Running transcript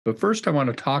But first, I want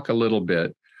to talk a little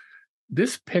bit.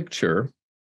 This picture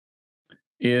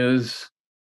is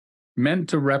meant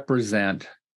to represent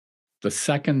the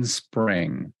second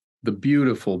spring, the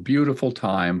beautiful, beautiful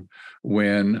time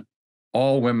when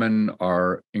all women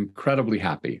are incredibly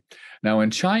happy. Now,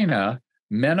 in China,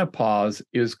 menopause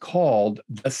is called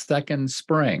the second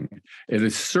spring. It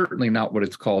is certainly not what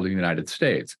it's called in the United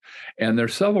States. And there are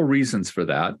several reasons for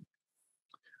that.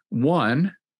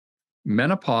 One,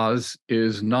 menopause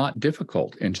is not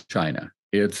difficult in China.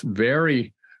 It's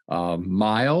very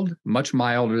mild, much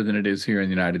milder than it is here in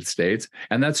the United States.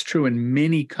 And that's true in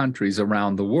many countries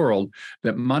around the world,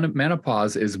 that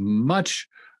menopause is much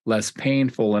less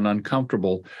painful and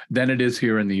uncomfortable than it is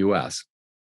here in the US.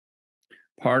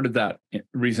 Part of that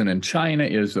reason in China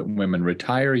is that women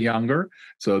retire younger,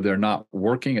 so they're not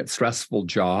working at stressful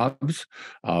jobs,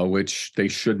 which they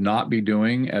should not be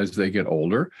doing as they get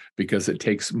older, because it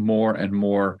takes more and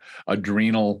more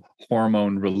adrenal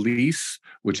hormone release,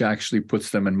 which actually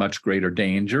puts them in much greater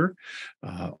danger.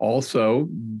 Also,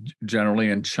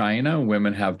 generally in China,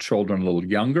 women have children a little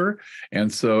younger,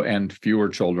 and fewer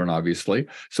children, obviously.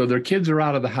 So their kids are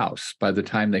out of the house by the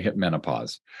time they hit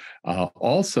menopause.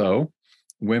 Also,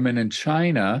 women in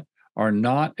China are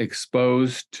not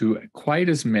exposed to quite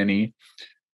as many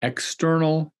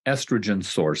external estrogen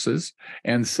sources.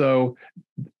 And so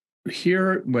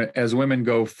here, as women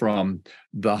go from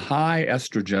the high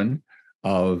estrogen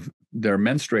of their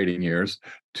menstruating years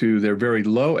to their very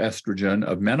low estrogen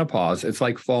of menopause, it's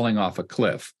like falling off a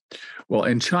cliff. Well,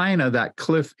 in China, that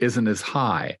cliff isn't as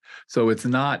high, so it's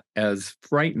not as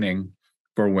frightening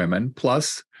for women.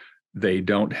 Plus, they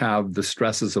don't have the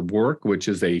stresses of work, which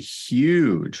is a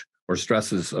huge, or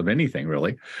stresses of anything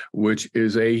really, which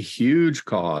is a huge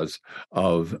cause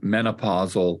of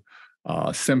menopausal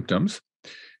symptoms.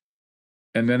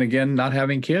 And then again, not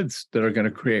having kids that are going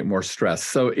to create more stress.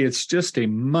 So it's just a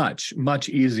much, much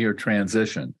easier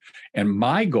transition. And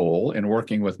my goal in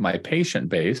working with my patient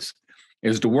base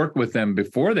is to work with them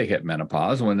before they hit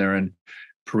menopause, when they're in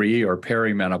pre or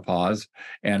perimenopause,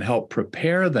 and help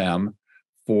prepare them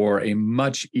for a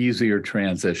much easier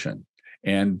transition.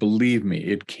 And believe me,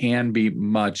 it can be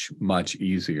much, much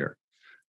easier.